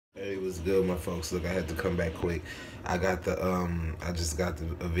Hey, what's good, my folks? Look, I had to come back quick. I got the I just got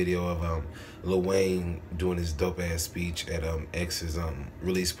a video of Lil Wayne doing his dope ass speech at X's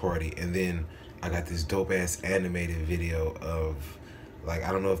release party, and then I got this dope ass animated video of, like,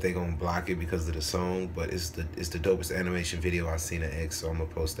 I don't know if they gonna block it because of the song, but it's the dopest animation video I've seen at X, so I'm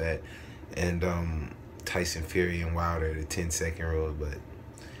gonna post that. And Tyson Fury and Wilder, the 10-second rule. But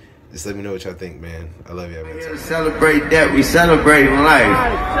just let me know what y'all think, man. I love y'all, man. We're here to celebrate that. We celebrating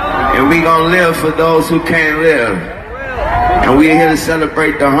life. And we gonna live for those who can't live. And we're here to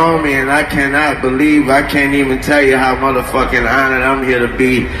celebrate the homie, and I cannot believe, I can't even tell you how motherfucking honored I'm here to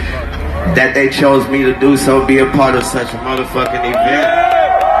be that they chose me to do so, be a part of such a motherfucking event.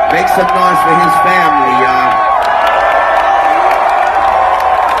 Make some noise for his family, y'all.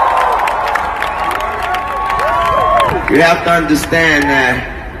 You have to understand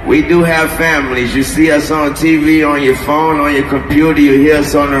that we do have families. You see us on TV, on your phone, on your computer, you hear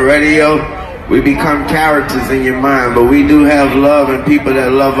us on the radio. We become characters in your mind, but we do have love and people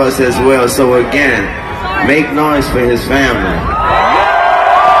that love us as well. So again, make noise for his family.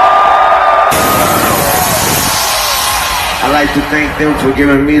 I'd like to thank them for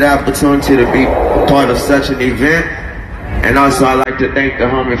giving me the opportunity to be part of such an event. And also I'd like to thank the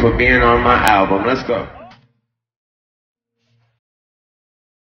homie for being on my album. Let's go.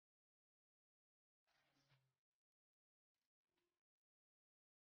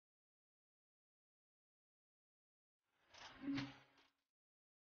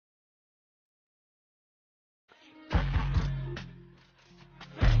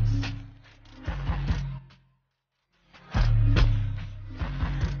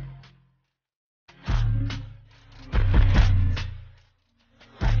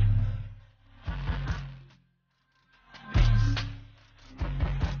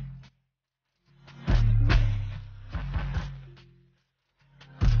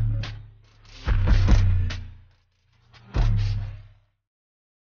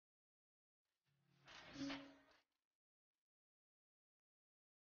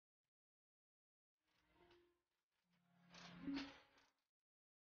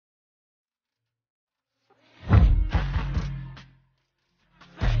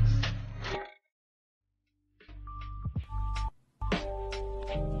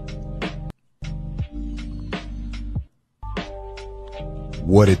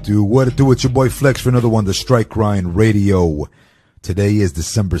 What it do? What it do? It's your boy Flex for another one, the Strike Grind Radio. Today is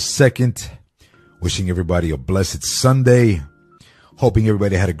December 2nd. Wishing everybody a blessed Sunday. Hoping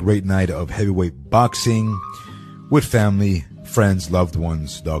everybody had a great night of heavyweight boxing with family, friends, loved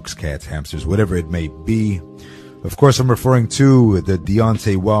ones, dogs, cats, hamsters, whatever it may be. Of course, I'm referring to the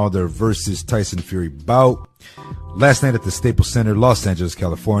Deontay Wilder versus Tyson Fury bout last night at the Staples Center, Los Angeles,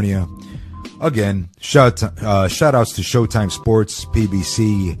 California. Again, shout outs to Showtime Sports,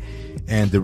 PBC, and the